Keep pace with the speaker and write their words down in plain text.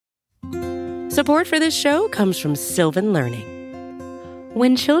Support for this show comes from Sylvan Learning.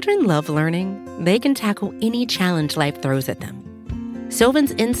 When children love learning, they can tackle any challenge life throws at them.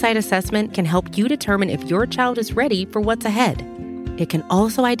 Sylvan's Insight Assessment can help you determine if your child is ready for what's ahead. It can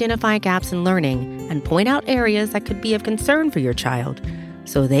also identify gaps in learning and point out areas that could be of concern for your child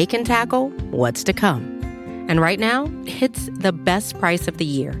so they can tackle what's to come. And right now, it's the best price of the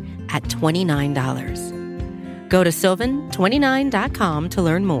year at $29. Go to sylvan29.com to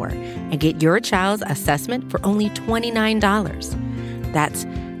learn more and get your child's assessment for only $29. That's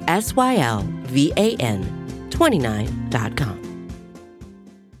SYLVAN 29.com.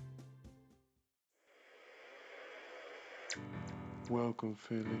 Welcome,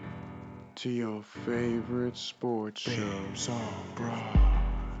 Philly, to your favorite sports show, Babes on Broad,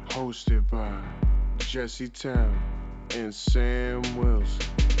 hosted by Jessica Towne and Sam Wilson.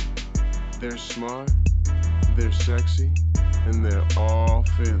 They're smart, they're sexy, and they're all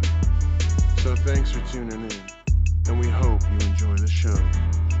Philly. So thanks for tuning in, and we hope you enjoy the show.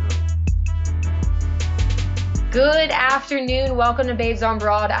 Good afternoon. Welcome to Babes on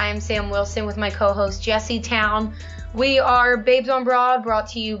Broad. I am Sam Wilson with my co-host Jessica Towne. We are Babes on Broad, brought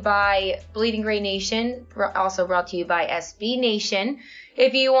to you by Bleeding Green Nation, also brought to you by SBNation.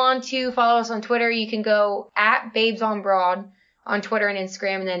 If you want to follow us on Twitter, you can go at Babes on Broad on Twitter and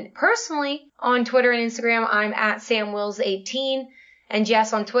Instagram. And then personally on Twitter and Instagram, I'm at SamWills18. And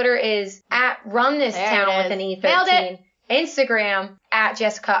Jess on Twitter is at RunThisTown with an E13. Instagram at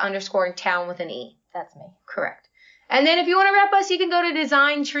Jessica_Town with an E. That's me. Correct. And then if you want to rep us, you can go to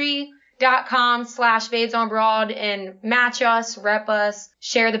designtree.com/babesonbroad and match us, rep us,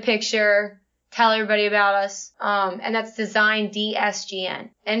 share the picture, tell everybody about us. And that's Design DSGN.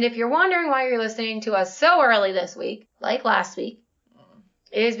 And if you're wondering why you're listening to us so early this week, like last week,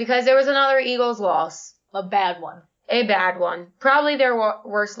 it is because there was another Eagles loss. A bad one. A bad one. Probably their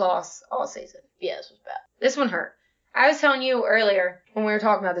worst loss all season. Yeah, this was bad. This one hurt. I was telling you earlier when we were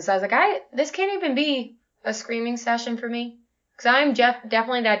talking about this, I was like, this can't even be a screaming session for me. Because I'm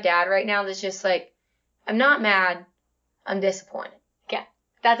definitely that dad right now that's just like, I'm not mad, I'm disappointed. Yeah,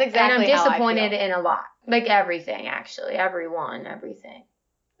 that's exactly how I feel. And I'm disappointed in a lot. Like everything, actually. Everything.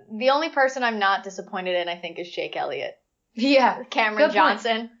 The only person I'm not disappointed in, I think, is Jake Elliott. Yeah. Cameron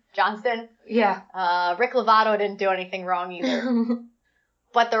Johnston. Yeah. Rick Lovato didn't do anything wrong either.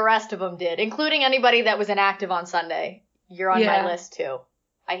 But the rest of them did, including anybody that was inactive on Sunday. You're on my list, too.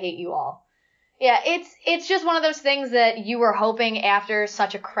 I hate you all. Yeah, it's just one of those things that you were hoping after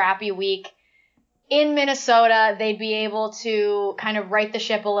such a crappy week in Minnesota, they'd be able to kind of right the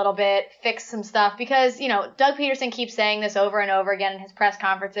ship a little bit, fix some stuff. Because, Doug Peterson keeps saying this over and over again in his press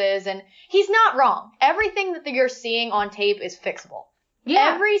conferences, and he's not wrong. Everything that you're seeing on tape is fixable.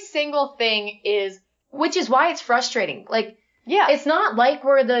 Yeah. Every single thing is. Which is why it's frustrating. Like, yeah. It's not like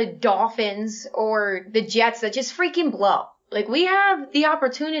we're the Dolphins or the Jets that just freaking blow. Like, we have the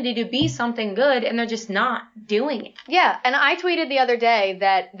opportunity to be something good, and they're just not doing it. Yeah, and I tweeted the other day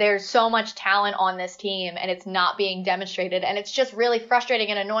that there's so much talent on this team, and it's not being demonstrated, and it's just really frustrating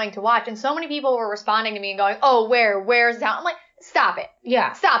and annoying to watch. And so many people were responding to me and going, oh, where's the talent? I'm like, stop it.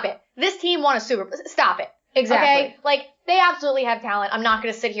 Yeah. Stop it. This team won a Super Bowl. Stop it. Exactly. Okay? Like, they absolutely have talent. I'm not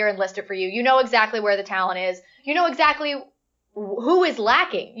going to sit here and list it for you. You know exactly where the talent is. You know exactly who is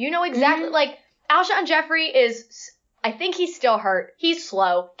lacking. You know exactly, like, Alshon Jeffrey is, I think he's still hurt. He's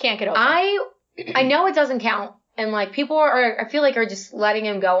slow. Can't get over it. I know it doesn't count. And, like, people I feel like are just letting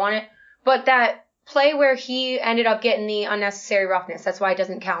him go on it. But that play where he ended up getting the unnecessary roughness, that's why it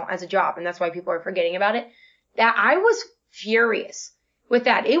doesn't count as a drop. And that's why people are forgetting about it. That I was furious with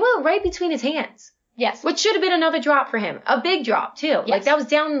that. It went right between his hands. Yes. Which should have been another drop for him. A big drop, too. Yes. Like, that was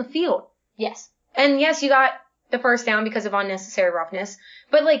down in the field. Yes. And, yes, you got the first down because of unnecessary roughness.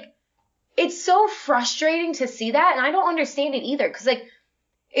 But, like, it's so frustrating to see that, and I don't understand it either. Because, like,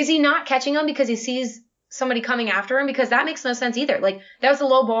 is he not catching him because he sees somebody coming after him? Because that makes no sense either. Like, that was a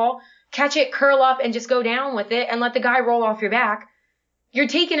low ball. Catch it, curl up, and just go down with it and let the guy roll off your back. You're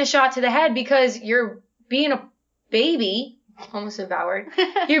taking a shot to the head because you're being a baby. Almost a bad word.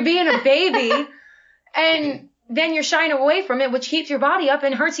 You're being a baby, and then you're shying away from it, which keeps your body up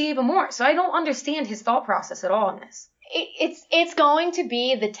and hurts you even more. So I don't understand his thought process at all in this. It's going to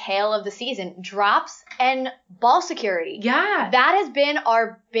be the tale of the season. Drops and ball security. Yeah. That has been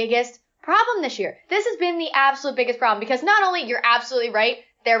our biggest problem this year. This has been the absolute biggest problem because not only, you're absolutely right,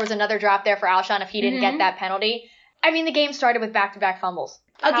 there was another drop there for Alshon if he didn't get that penalty. I mean, the game started with back-to-back fumbles.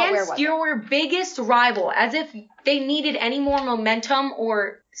 Against your biggest rival, as if they needed any more momentum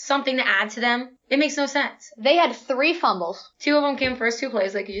or something to add to them. It makes no sense. They had 3 fumbles. 2 of them came first 2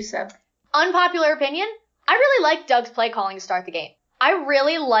 plays, like you just said. Unpopular opinion, I really liked Doug's play calling to start the game. I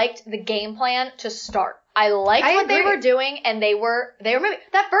really liked the game plan to start. I liked what they were doing, and they were maybe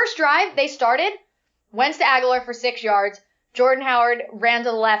that first drive they started. Wentz to Aguilar for 6 yards. Jordan Howard ran to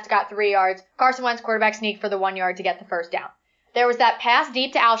the left, got 3 yards. Carson Wentz quarterback sneak for the 1 yard to get the first down. There was that pass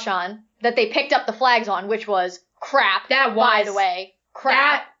deep to Alshon that they picked up the flags on, which was crap. That was. By the way.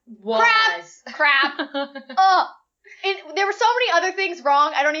 Crap. That was. Crap. There were so many other things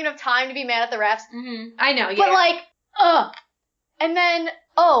wrong. I don't even have time to be mad at the refs. Mm-hmm. I know, yeah. But And then,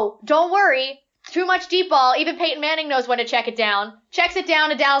 don't worry. Too much deep ball. Even Peyton Manning knows when to check it down. Checks it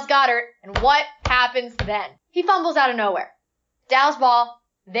down to Dallas Goedert. And what happens then? He fumbles out of nowhere. Dallas ball.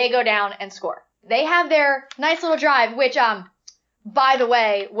 They go down and score. They have their nice little drive, which, by the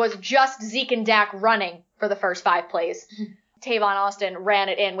way, was just Zeke and Dak running for the first 5 plays. Tavon Austin ran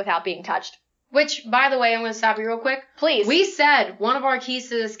it in without being touched. Which, by the way, I'm going to stop you real quick. Please. We said one of our keys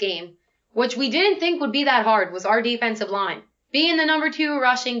to this game, which we didn't think would be that hard, was our defensive line. Being the number 2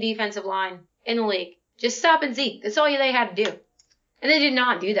 rushing defensive line in the league. Just stopping Zeke. That's all they had to do. And they did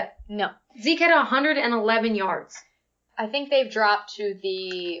not do that. No. Zeke had 111 yards. I think they've dropped to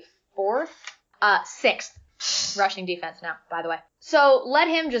the 6th rushing defense now, by the way. So let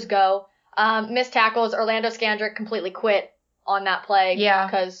him just go. Missed tackles. Orlando Scandrick completely quit on that play. Yeah.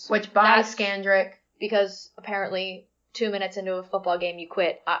 Which by Scandrick. Because apparently 2 minutes into a football game you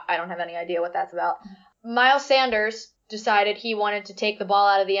quit. I don't have any idea what that's about. Miles Sanders decided he wanted to take the ball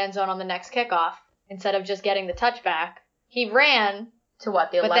out of the end zone on the next kickoff instead of just getting the touchback. He ran to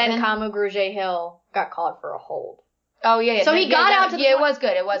what, the 11? But then Kamu Grugier-Hill got called for a hold. Oh, yeah. So he got out to the... Yeah, it was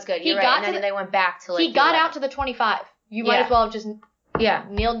good. You're right. And then they went back to, he got out to the 25. You might as well have just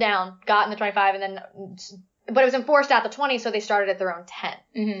kneeled down, got in the 25, and then... But it was enforced at the 20, so they started at their own 10.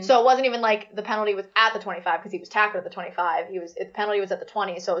 Mm-hmm. So it wasn't even like the penalty was at the 25 because he was tackled at the 25. The penalty was at the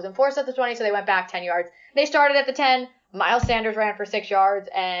 20, so it was enforced at the 20, so they went back 10 yards. They started at the 10. Miles Sanders ran for 6 yards,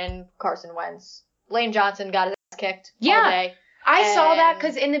 and Carson Wentz. Lane Johnson got his ass kicked all day. I saw that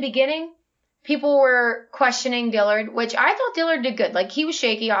because in the beginning, people were questioning Dillard, which I thought Dillard did good. Like, he was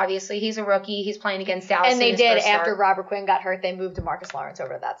shaky, obviously. He's a rookie. He's playing against Dallas. And they did. After Robert Quinn got hurt, they moved DeMarcus Lawrence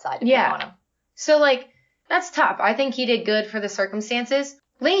over to that side to put on him. So, that's tough. I think he did good for the circumstances.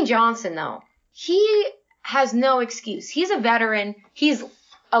 Lane Johnson, though, he has no excuse. He's a veteran. He's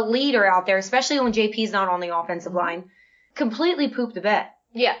a leader out there, especially when JP's not on the offensive line. Completely pooped the bed.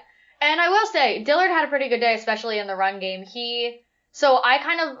 Yeah. And I will say, Dillard had a pretty good day, especially in the run game. So I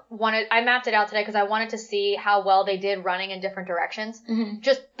mapped it out today because I wanted to see how well they did running in different directions,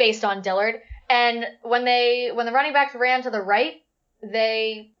 just based on Dillard. And when the running backs ran to the right,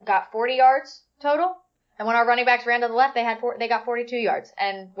 they got 40 yards total. And when our running backs ran to the left, they got 42 yards.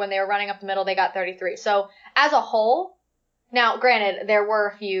 And when they were running up the middle, they got 33. So as a whole, now granted, there were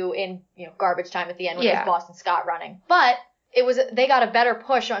a few in garbage time at the end when it was Boston Scott running, but they got a better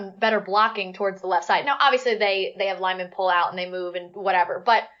push on better blocking towards the left side. Now obviously they have linemen pull out and they move and whatever,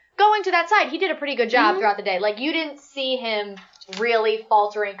 but going to that side, he did a pretty good job throughout the day. Like, you didn't see him really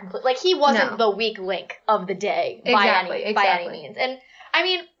faltering completely. Like, he wasn't the weak link of the day by any means. And I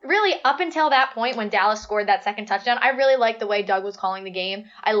mean, really, up until that point when Dallas scored that second touchdown, I really liked the way Doug was calling the game.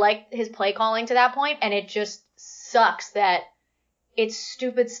 I liked his play calling to that point, and it just sucks that it's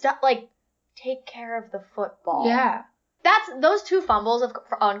stupid stuff. Like, take care of the football. Yeah. Those 2 fumbles are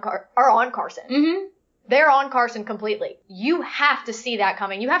on Carson. Mm-hmm. They're on Carson completely. You have to see that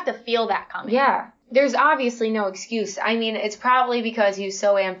coming. You have to feel that coming. Yeah. There's obviously no excuse. I mean, it's probably because he was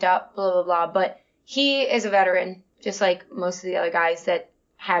so amped up, blah, blah, blah, but he is a veteran. Just like most of the other guys that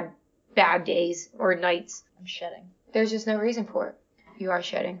had bad days or nights. I'm shedding. There's just no reason for it. You are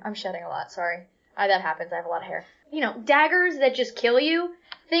shedding. I'm shedding a lot, sorry. That happens. I have a lot of hair. Daggers that just kill you.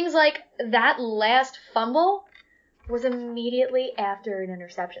 Things like that last fumble was immediately after an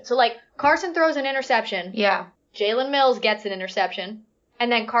interception. So, Carson throws an interception. Yeah. Jalen Mills gets an interception.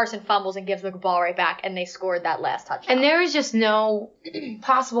 And then Carson fumbles and gives the ball right back, and they scored that last touchdown. And there is just no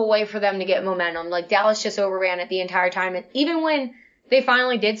possible way for them to get momentum. Like, Dallas just overran it the entire time. And even when they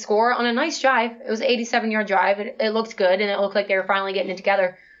finally did score on a nice drive, it was an 87-yard drive. It looked good, and it looked like they were finally getting it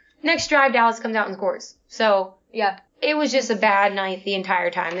together. Next drive, Dallas comes out and scores. So, yeah, it was just a bad night the entire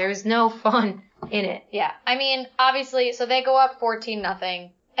time. There was no fun in it. Yeah, I mean, obviously, so they go up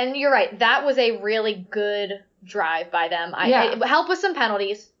 14-0. And you're right, that was a really good drive by them. It helped with some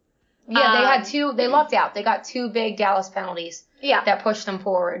penalties. Yeah, they had 2. They lucked out. They got 2 big Dallas penalties. Yeah. That pushed them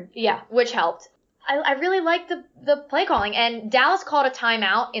forward. Yeah, which helped. I really liked the play calling. And Dallas called a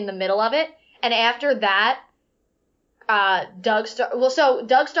timeout in the middle of it. And after that, Doug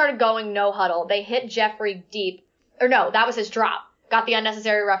started going no huddle. They hit Jeffrey deep. That was his drop. Got the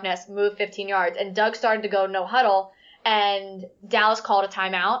unnecessary roughness, moved 15 yards. And Doug started to go no huddle. and Dallas called a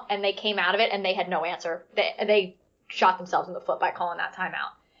timeout, and they came out of it, and they had no answer. They shot themselves in the foot by calling that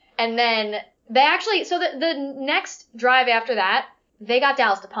timeout. And then they actually, so the next drive after that, they got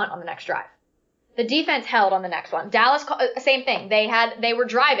Dallas to punt on the next drive. The defense held on the next one. Dallas, same thing. They were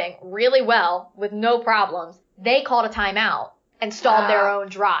driving really well with no problems. They called a timeout and stalled their own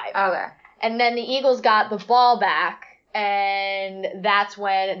drive. Okay. And then the Eagles got the ball back, and that's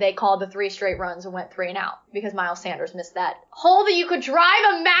when they called the 3 straight runs and went 3 and out because Miles Sanders missed that hole that you could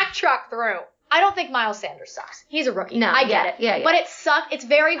drive a Mack truck through. I don't think Miles Sanders sucks. He's a rookie. No, I get it. Yeah. But it sucks. It's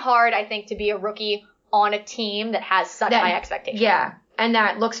very hard, I think, to be a rookie on a team that has such high expectations. Yeah. And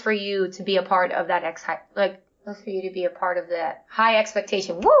that looks for you to be a part of that looks for you to be a part of that high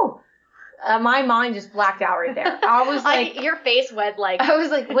expectation. Woo! My mind just blacked out right there. I was like, your face went like. I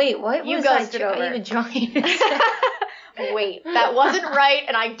was like, wait, what? You was ghosted over. I even trying to say? Wait, that wasn't right,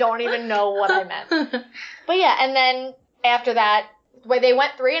 and I don't even know what I meant. But yeah, and then after that, where they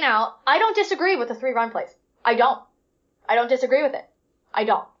went 3 and out, I don't disagree with the 3 run plays. I don't disagree with it. I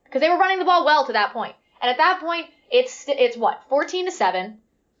don't. Because they were running the ball well to that point. And at that point, it's what, 14-7.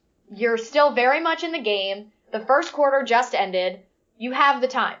 You're still very much in the game. The first quarter just ended. You have the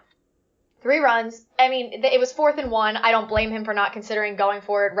time. 3 runs. I mean, it was 4th and 1. I don't blame him for not considering going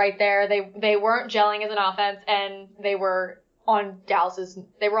for it right there. They weren't gelling as an offense, and they were on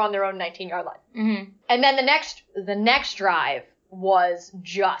they were on their own 19-yard line. Mm-hmm. And then the next drive was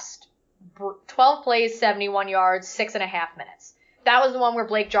just 12 plays, 71 yards, 6.5 minutes. That was the one where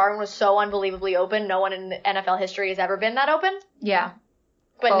Blake Jarwin was so unbelievably open. No one in NFL history has ever been that open. Yeah.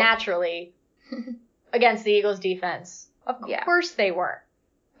 But naturally, against the Eagles defense, of course they were.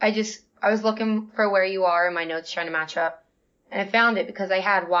 I was looking for where you are in my notes trying to match up. And I found it because I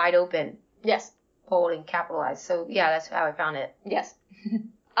had wide open. Yes. Bold and capitalized. So yeah, that's how I found it. Yes.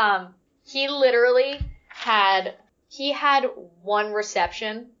 He literally had 1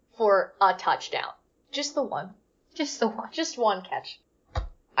 reception for a touchdown. Just the one. Just one catch.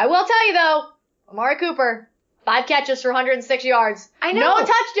 I will tell you though, Amari Cooper, 5 catches for 106 yards. I know. No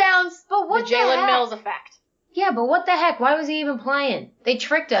touchdowns. But what the Jalen Mills effect. Yeah, but what the heck? Why was he even playing? They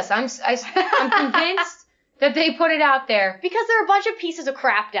tricked us. I'm convinced that they put it out there. Because there are a bunch of pieces of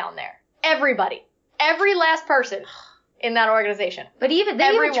crap down there. Everybody. Every last person in that organization. But they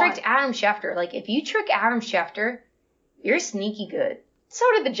even tricked Adam Schefter. Like, if you trick Adam Schefter, you're sneaky good. So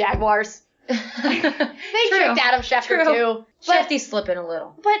did the Jaguars. They tricked Adam Schefter too. Shefty's slipping a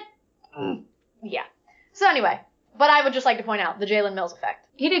little. But, yeah. So anyway, but I would just like to point out the Jalen Mills effect.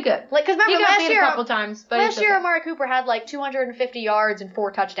 He did good. Like, because remember he got beat a couple times, but last year Amari Cooper had like 250 yards and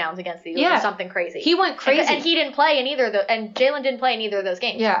 4 touchdowns against the Eagles or something crazy. He went crazy. And he didn't play in either of and Jalen didn't play in either of those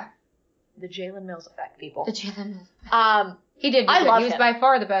games. Yeah. The Jalen Mills effect, people. The Jalen Mills effect. He did good. He was by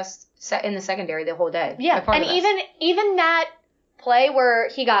far the best in the secondary the whole day. Yeah, and even that play where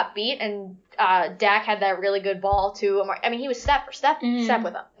he got beat and Dak had that really good ball to Amari. I mean, he was step for step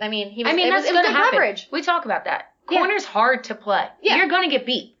with him. I mean, it was good leverage. We talk about that. Corner's hard to play. Yeah. You're going to get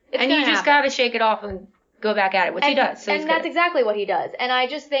beat. And you just got to shake it off and go back at it, which he does. So and that's exactly what he does. And I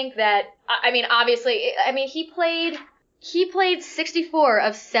just think that, I mean, obviously, he played 64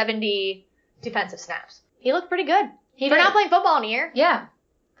 of 70 defensive snaps. He looked pretty good. For not playing football in a year. Yeah,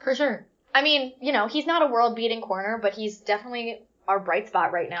 for sure. I mean, he's not a world-beating corner, but he's definitely our bright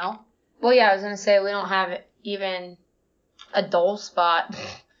spot right now. Well, yeah, I was going to say, we don't have even a dull spot.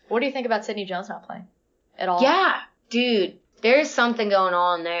 What do you think about Sidney Jones not playing at all? Yeah, dude, there's something going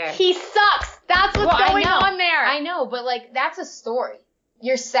on there. He sucks. That's what's going on there. I know, but, that's a story.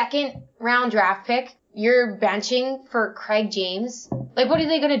 Your 2nd-round draft pick, you're benching for Craig James. What are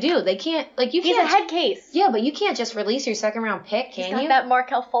they going to do? They can't, you can't. He's a head case. Yeah, but you can't just release your 2nd-round pick, can you? He's got that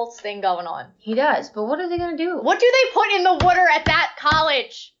Markelle Fultz thing going on. He does, but what are they going to do? What do they put in the water at that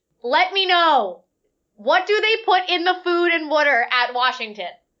college? Let me know. What do they put in the food and water at Washington?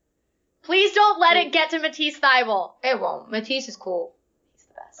 Please don't let it get to Matisse Thybulle. It won't. Matisse is cool. He's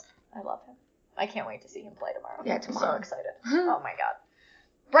the best. I love him. I can't wait to see him play tomorrow. Yeah, tomorrow. I'm so excited. Oh my god.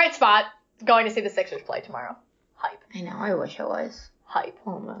 Bright spot. Going to see the Sixers play tomorrow. Hype. I know. I wish I was. Hype.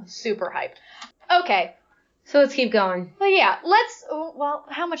 Almost. Super hype. Okay. So let's keep going. Well, yeah.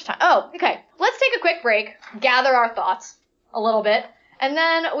 How much time? Oh, okay. Let's take a quick break, gather our thoughts a little bit, and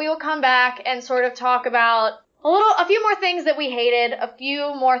then we will come back and sort of talk about a few more things that we hated, a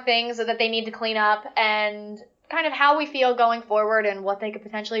few more things that they need to clean up, and kind of how we feel going forward and what they could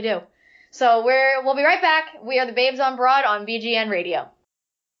potentially do. So we'll be right back. We are the Babes on Broad on BGN Radio.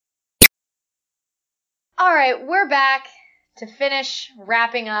 All right, we're back to finish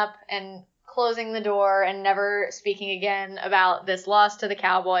wrapping up and closing the door and never speaking again about this loss to the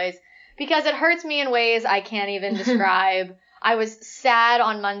Cowboys, because it hurts me in ways I can't even describe. I was sad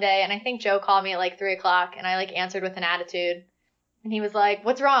on Monday, and I think Joe called me at like 3 o'clock, and I like answered with an attitude. And he was like,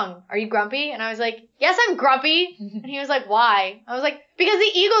 "What's wrong? Are you grumpy?" And I was like, "Yes, I'm grumpy." And he was like, "Why?" I was like, "Because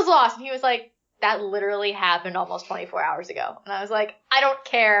the Eagles lost." And he was like, "That literally happened almost 24 hours ago." And I was like, "I don't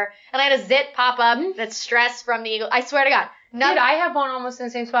care." And I had a zit pop up that's stress from the Eagles. I swear to God. Dude, I have one almost in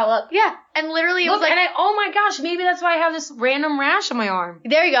the same spot. Look. Yeah. And literally it was like, oh my gosh, maybe that's why I have this random rash on my arm.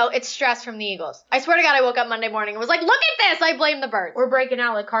 There you go. It's stress from the Eagles. I swear to God, I woke up Monday morning and was like, "Look at this." I blame the birds. We're breaking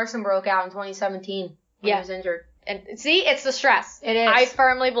out like Carson broke out in 2017 when he was injured. And see, it's the stress. It is. I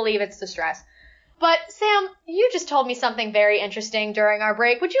firmly believe it's the stress. But Sam, you just told me something very interesting during our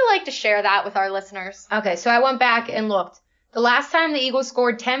break. Would you like to share that with our listeners? Okay, so I went back and looked. The last time the Eagles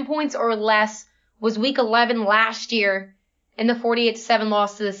scored 10 points or less was week 11 last year in the 48-7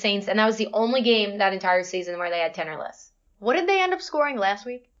 loss to the Saints, and that was the only game that entire season where they had 10 or less. What did they end up scoring last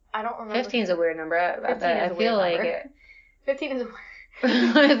week? I don't remember. 15 is a weird number. I feel like 15 is a weird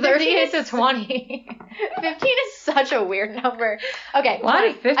 38 to 20. 15 is such a weird number. Okay. Why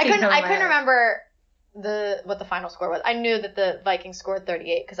did 15 I couldn't remember what the final score was. I knew that the Vikings scored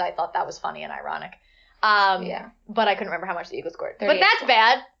 38 because I thought that was funny and ironic. But I couldn't remember how much the Eagles scored. But that's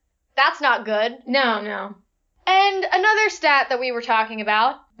bad. That's not good. No. And another stat that we were talking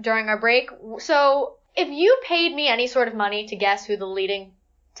about during our break. So if you paid me any sort of money to guess who the leading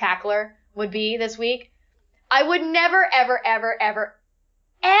tackler would be this week, I would never, ever, ever, ever,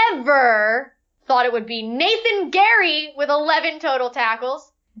 ever thought it would be Nathan Gary with 11 total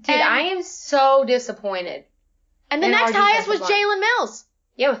tackles. Dude, I am so disappointed. And the next highest was Jalen Mills.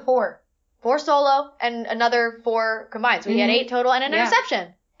 Yeah, with 4. 4 solo and another 4 combined. So he had 8 total and an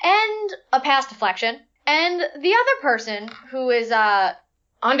interception. And a pass deflection. And the other person who is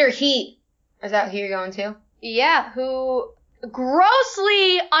under heat. Is that who you're going to? Yeah, who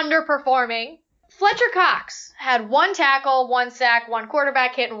grossly underperforming. Fletcher Cox had 1 tackle, 1 sack, 1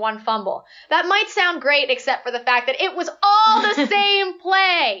 quarterback hit, and 1 fumble. That might sound great except for the fact that it was all the same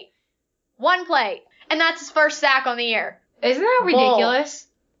play. 1 play. And that's his first sack on the year. Isn't that ridiculous?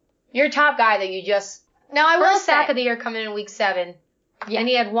 Your top guy that you just... Now, I will first sack of the year coming in week 7. Yeah. And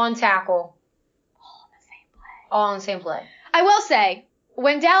he had 1 tackle. All on the same play. I will say,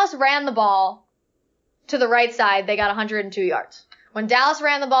 when Dallas ran the ball to the right side, they got 102 yards. When Dallas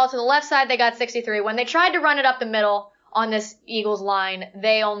ran the ball to the left side, they got 63. When they tried to run it up the middle on this Eagles line,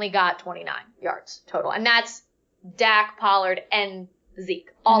 they only got 29 yards total. And that's Dak, Pollard, and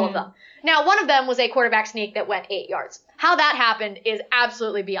Zeke. All of them. Now, one of them was a quarterback sneak that went 8 yards. How that happened is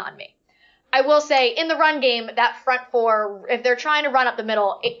absolutely beyond me. I will say, in the run game, that front 4, if they're trying to run up the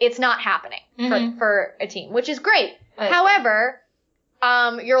middle, it's not happening for a team, which is great. However,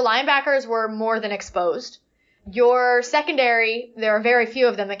 your linebackers were more than exposed. Your secondary, there are very few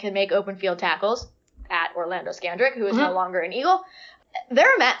of them that can make open field tackles, at Orlando Scandrick, who is no longer an Eagle.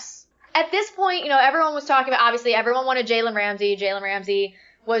 They're a mess. At this point, everyone was talking about, obviously, everyone wanted Jalen Ramsey. Jalen Ramsey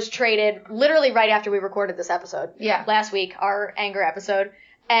was traded literally right after we recorded this episode. Yeah. Last week, our anger episode.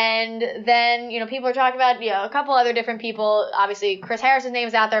 And then, people are talking about, a couple other different people. Obviously, Chris Harrison's name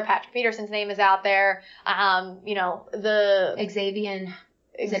is out there. Patrick Peterson's name is out there. The Xavier.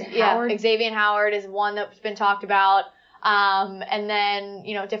 Xavier Howard is one that's been talked about. And then,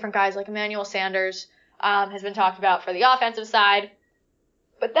 different guys like Emmanuel Sanders has been talked about for the offensive side.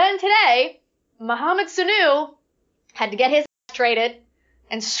 But then today, Mohamed Sanu had to get his ass traded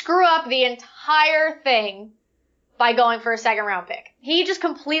and screw up the entire thing by going for a 2nd-round pick. He just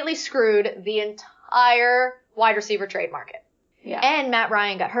completely screwed the entire wide receiver trade market. Yeah. And Matt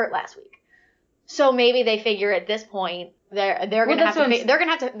Ryan got hurt last week. So maybe they figure at this point they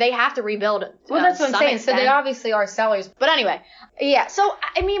have to rebuild it. Well, that's what I'm saying. So they obviously are sellers. But anyway, yeah. So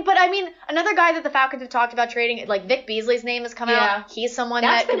I mean, another guy that the Falcons have talked about trading, like Vic Beasley's name has come out. He's someone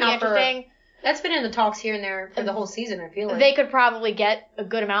that could be interesting. That's been in the talks here and there for the whole season, I feel like. They could probably get a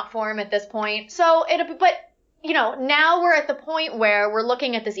good amount for him at this point. So now we're at the point where we're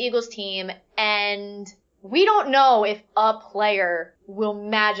looking at this Eagles team and we don't know if a player will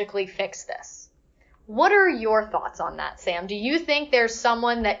magically fix this. What are your thoughts on that, Sam? Do you think there's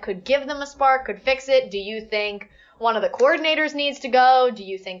someone that could give them a spark, could fix it? Do you think one of the coordinators needs to go? Do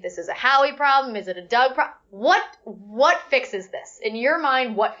you think this is a Howie problem? Is it a Doug problem? What fixes this? In your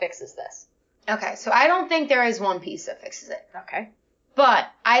mind, what fixes this? Okay, so I don't think there is one piece that fixes it. Okay.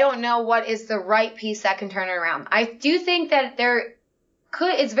 But I don't know what is the right piece that can turn it around. I do think that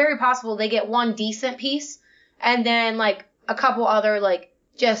it's very possible they get one decent piece and then like a couple other like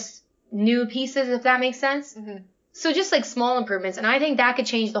just new pieces, if that makes sense. Mm-hmm. So just like small improvements. And I think that could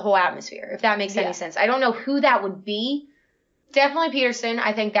change the whole atmosphere, if that makes any sense. I don't know who that would be. Definitely Peterson.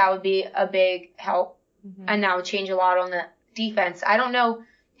 I think that would be a big help, and that would change a lot on the defense. I don't know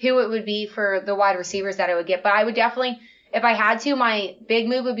who it would be for the wide receivers that I would get, but I would definitely, if I had to, my big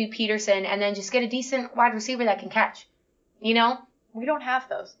move would be Peterson, and then just get a decent wide receiver that can catch. You know? We don't have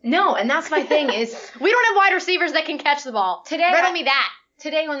those. No, and that's my thing is... We don't have wide receivers that can catch the ball. Riddle me that.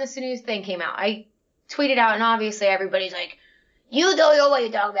 Today when the snooze thing came out, I tweeted out, and obviously everybody's like, you don't know what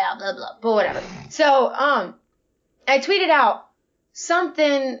you're talking about, blah, blah, but whatever. So, I tweeted out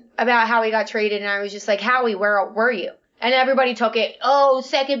something about how he got traded, and I was just like, Howie, where were you? And everybody took it,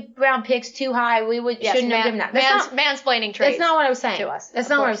 second round pick's too high, shouldn't have given that. Mansplaining trades. That's not what I was saying. To us. That's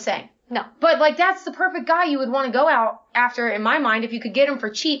not what I was saying. No. But, like, that's the perfect guy you would want to go out after, in my mind, if you could get him for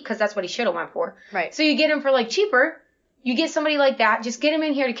cheap, because that's what he should have went for. Right. So you get him for, like, cheaper. You get somebody like that. Just get him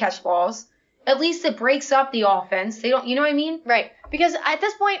in here to catch balls. At least it breaks up the offense. They don't, you know what I mean? Right. Because at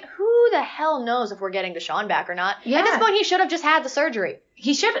this point, who the hell knows if we're getting Deshaun back or not? Yeah. At this point, he should have just had the surgery.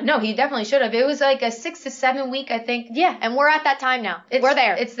 He should. No, he definitely should have. It was like a 6 to 7 week, I think. Yeah, and we're at that time now. We're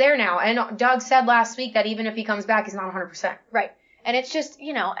there. It's there now. And Doug said last week that even if he comes back, he's not 100%. Right. And it's just,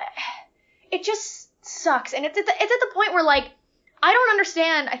 it just sucks. And it's at the point where, like, I don't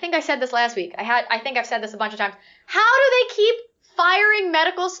understand. I think I said this last week. I think I've said this a bunch of times. How do they keep firing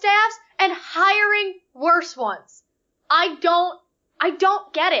medical staffs and hiring worse ones? I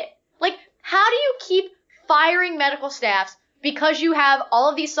don't get it. Like, how do you keep firing medical staffs because you have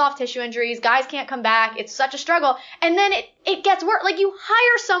all of these soft tissue injuries, guys can't come back, it's such a struggle, and then it gets worse. Like, you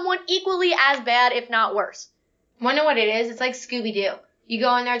hire someone equally as bad, if not worse. Wanna know what it is? It's like Scooby-Doo. You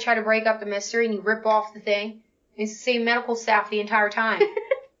go in there, try to break up the mystery, and you rip off the thing. It's the same medical staff the entire time.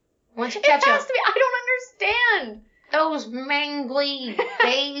 Once you catch it has to be. I don't understand. Those mangly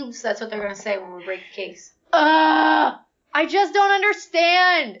babes. That's what they're going to say when we break the case. I just don't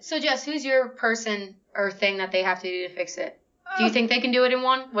understand. So, Jess, who's your person or thing that they have to do to fix it? Do you think they can do it in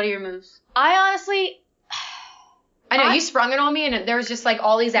one? What are your moves? I honestly... I know, you sprung it on me, and there was just, like,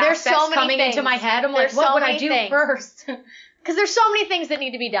 all these aspects coming into my head. I'm like, what would I do first? Because there's so many things that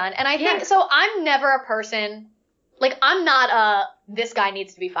need to be done. And I think, so I'm never a person, like, I'm not a, this guy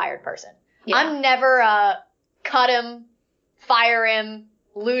needs to be fired person. Yeah. I'm never a, cut him, fire him,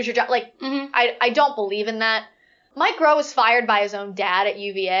 lose your job. Like, I don't believe in that. Mike Rowe was fired by his own dad at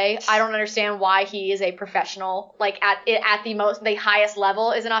UVA. I don't understand why he is a professional, like, at the highest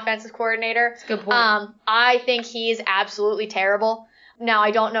level is an offensive coordinator. That's a good point. I think he's absolutely terrible. Now,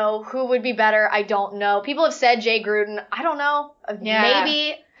 I don't know who would be better. I don't know. People have said Jay Gruden. I don't know. Yeah.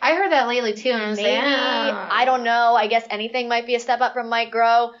 Maybe. I heard that lately, too, and I was maybe. I don't know. I guess anything might be a step up from Mike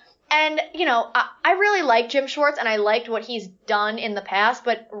Rowe. And, I really like Jim Schwartz, and I liked what he's done in the past.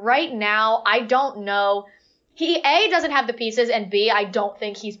 But right now, I don't know. He, A, doesn't have the pieces, and B, I don't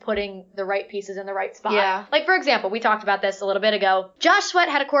think he's putting the right pieces in the right spot. Yeah. Like, for example, we talked about this a little bit ago. Josh Sweat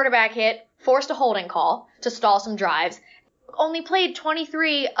had a quarterback hit, forced a holding call to stall some drives. Only played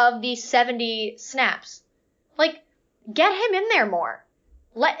 23 of the 70 snaps. Like, get him in there more.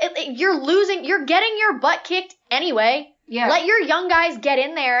 You're getting your butt kicked anyway. Yeah. Let your young guys get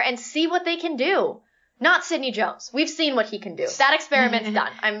in there and see what they can do. Not Sidney Jones. We've seen what he can do. That experiment's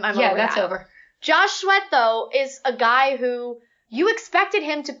done. I'm over that. Yeah, that's over. Josh Sweat, though, is a guy who you expected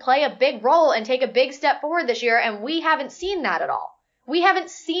him to play a big role and take a big step forward this year, and we haven't seen that at all. We haven't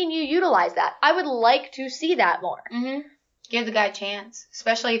seen you utilize that. I would like to see that more. Mm-hmm. Give the guy a chance,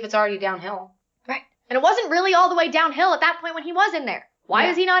 especially if it's already downhill. Right. And it wasn't really all the way downhill at that point when he was in there. Why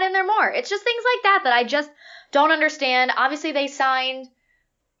is he not in there more? It's just things like that I just don't understand. Obviously, they signed...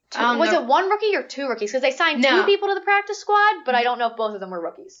 Was it one rookie or two rookies? Because they signed two people to the practice squad, but I don't know if both of them were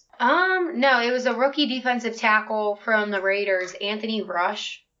rookies. No, it was a rookie defensive tackle from the Raiders, Anthony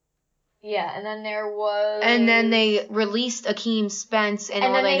Rush. Yeah, and then there was... And then they released Akeem Spence and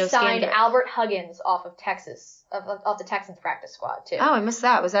Orlando then they signed Scandrick. Albert Huggins off of Texas, off the Texans practice squad, too. Oh, I missed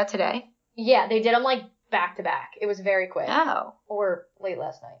that. Was that today? Yeah, they did them, like, back-to-back. It was very quick. Oh. Or late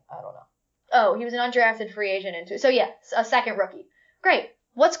last night. I don't know. Oh, he was an undrafted free agent. So, yeah, a second rookie. Great.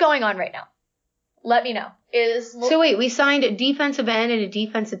 What's going on right now? Let me know. So wait, we signed a defensive end and a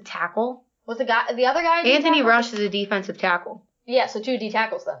defensive tackle? Was the other guy? Anthony Rush is a defensive tackle. Yeah, so 2 D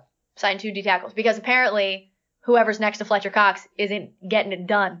tackles then. Signed 2 D tackles because apparently whoever's next to Fletcher Cox isn't getting it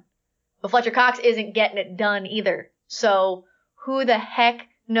done. But Fletcher Cox isn't getting it done either. So who the heck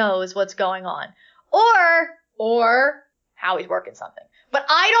knows what's going on? Or how he's working something. But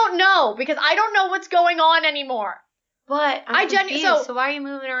I don't know because I don't know what's going on anymore. But so why are you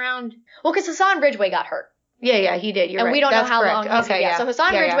moving around? Well, because Hassan Ridgeway got hurt. Yeah, he did. You're right. And we don't know how correct. long he's Okay, yeah. So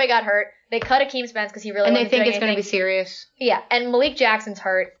Hassan Ridgeway got hurt. They cut Akeem Spence because he really and wasn't they think doing it's going to be serious. Yeah, and Malik Jackson's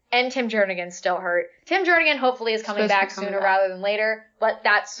hurt, and Tim Jernigan's still hurt. Tim Jernigan hopefully is coming back sooner rather than later, but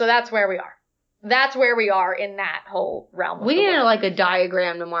that's where we are. That's where we are in that whole realm. We need like a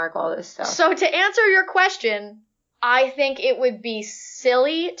diagram to mark all this stuff. So to answer your question, I think it would be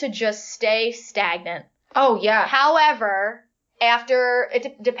silly to just stay stagnant. Oh yeah. However,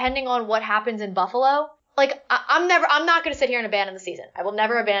 depending on what happens in Buffalo, like I'm not going to sit here and abandon the season. I will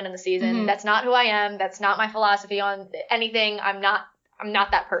never abandon the season. Mm-hmm. That's not who I am. That's not my philosophy on anything. I'm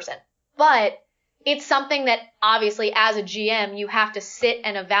not that person. But it's something that obviously as a GM you have to sit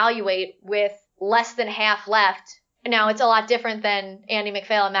and evaluate with less than half left. Now it's a lot different than Andy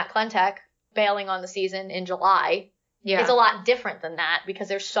McPhail and Matt Klentak bailing on the season in July. Yeah. It's a lot different than that because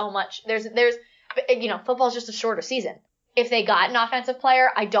there's so much. There's football's just a shorter season. If they got an offensive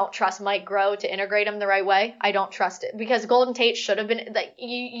player, I don't trust Mike Groh to integrate him the right way. I don't trust it because Golden Tate should have been like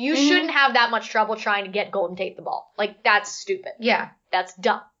you mm-hmm. shouldn't have that much trouble trying to get Golden Tate the ball. Like that's stupid. Yeah. That's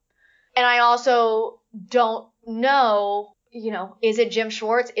dumb. And I also don't know, is it Jim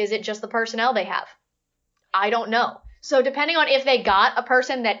Schwartz? Is it just the personnel they have? I don't know. So depending on if they got a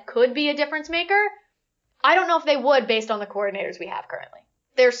person that could be a difference maker, I don't know if they would based on the coordinators we have currently.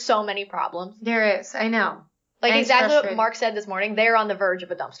 There's so many problems. There is. I know. Like exactly what Mark said this morning. They're on the verge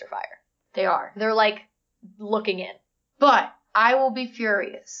of a dumpster fire. They are. They're like looking in. But I will be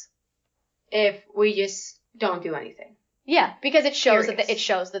furious if we just don't do anything. Yeah, because it shows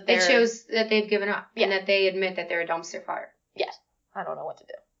that they've given up and that they admit that they're a dumpster fire. Yes. I don't know what to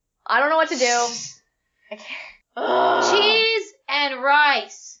do. I can't. Cheese and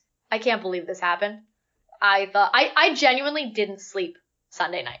rice. I can't believe this happened. I genuinely didn't sleep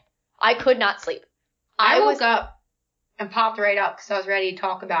Sunday night. I could not sleep. I woke up and popped right up because I was ready to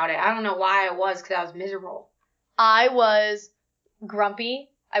talk about it. I don't know why I was because I was miserable. I was grumpy.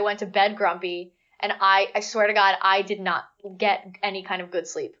 I went to bed grumpy. And I swear to God, I did not get any kind of good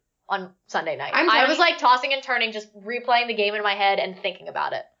sleep on Sunday night. I was like tossing and turning, just replaying the game in my head and thinking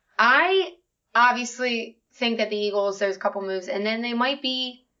about it. I obviously think that the Eagles, there's a couple moves, and then they might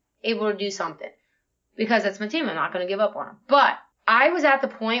be able to do something. Because that's my team. I'm not going to give up on them. But I was at the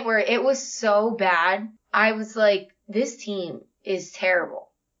point where it was so bad. I was like, this team is terrible.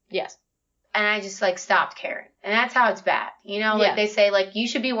 Yes. And I just like stopped caring. And that's how it's bad. Like they say, like, you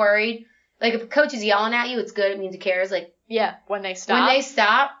should be worried. Like, if a coach is yelling at you, it's good. It means he cares. Like, yeah, when they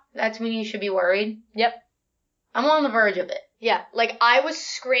stop, that's when you should be worried. Yep. I'm on the verge of it. Yeah. Like, I was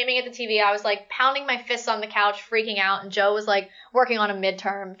screaming at the TV. I was, like, pounding my fists on the couch, freaking out. And Joe was, like, working on a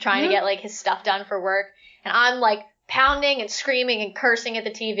midterm, trying to get, like, his stuff done for work. And I'm, like, pounding and screaming and cursing at the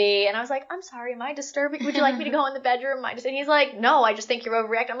TV. And I was like, I'm sorry, am I disturbing? Would you like me to go in the bedroom? And he's like, no, I just think you're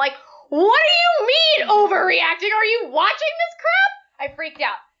overreacting. I'm like, what do you mean overreacting? Are you watching this crap? I freaked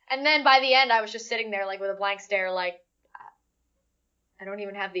out. And then by the end, I was just sitting there, like, with a blank stare, like, I don't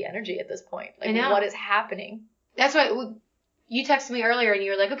even have the energy at this point. Like, what is happening? That's why you texted me earlier, and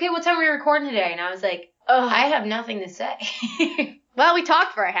you were like, okay, what time are we recording today? And I was like, I have nothing to say. Well, we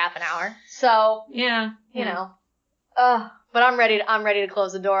talked for a half an hour, so, yeah, you know. But I'm ready to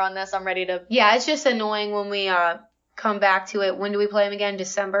close the door on this. I'm ready to. Yeah, it's just annoying when we come back to it. When do we play them again?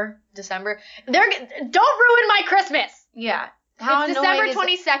 December? Don't ruin my Christmas! Yeah. It's December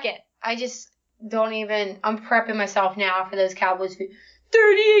 22nd. I just don't even. I'm prepping myself now for those Cowboys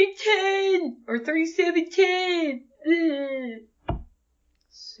 38-10 or 37-10.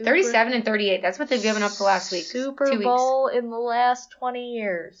 37 and 38. That's what they've given up the last week. Super Bowl in the last 20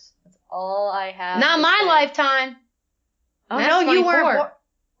 years. That's all I have. Not my lifetime. Oh, no, you weren't.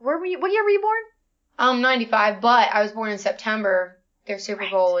 What year were you born? 95, but I was born in September. Their Super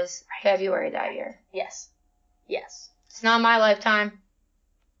Bowl was February that year. Yes. It's not my lifetime.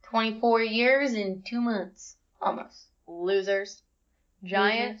 24 years and 2 months. Almost. Losers.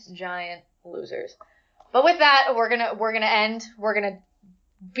 Giant losers. But with that, we're gonna end. We're gonna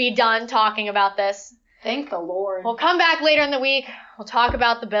be done talking about this. Thank the Lord. We'll come back later in the week. We'll talk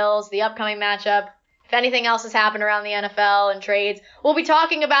about the Bills, the upcoming matchup. If anything else has happened around the NFL and trades, we'll be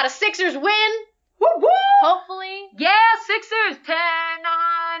talking about a Sixers win. Woo-woo! Hopefully. Yeah, Sixers.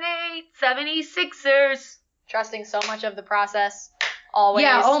 10-9-8, 76ers. Trusting so much of the process. Always.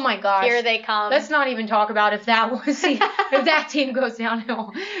 Yeah, oh my gosh. Here they come. Let's not even talk about if that team goes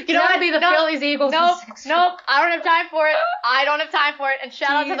downhill. That'll be the Phillies, Eagles, Nope, I don't have time for it. And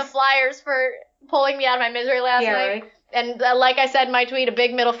shout out to the Flyers for pulling me out of my misery last night. Right. And like I said in my tweet, a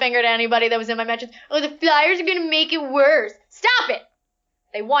big middle finger to anybody that was in my mentions. Oh, the Flyers are going to make it worse. Stop it.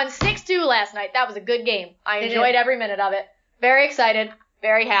 They won 6-2 last night. That was a good game. I enjoyed every minute of it. Very excited.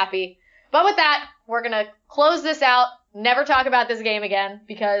 Very happy. But with that, we're going to close this out. Never talk about this game again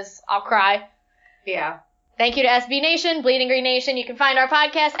because I'll cry. Yeah. Thank you to SBNation, Bleeding Green Nation. You can find our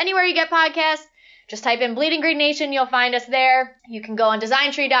podcast anywhere you get podcasts. Just type in Bleeding Green Nation. You'll find us there. You can go on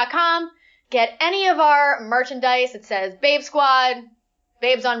designtree.com, get any of our merchandise. It says Babe Squad,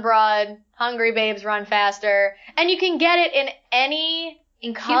 Babes on Broad, Hungry Babes Run Faster. And you can get it in any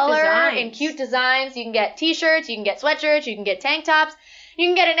color, in cute designs. You can get t-shirts, you can get sweatshirts, you can get tank tops. You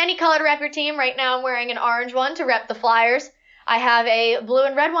can get in any color to rep your team. Right now I'm wearing an orange one to rep the Flyers. I have a blue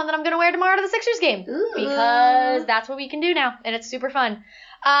and red one that I'm going to wear tomorrow to the Sixers game. Ooh. Because that's what we can do now, and it's super fun.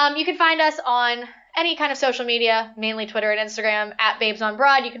 You can find us on any kind of social media, mainly Twitter and Instagram, at Babes on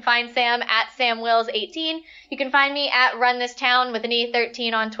Broad. You can find Sam at SamWills18. You can find me at RunThisTown with an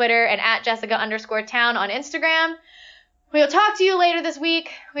E13 on Twitter and at Jessica_Towne on Instagram. We'll talk to you later this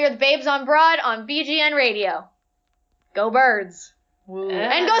week. We are the Babes on Broad on BGN Radio. Go Birds.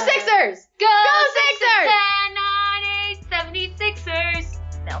 And go Sixers! Go Sixers! 10 on 8, 76.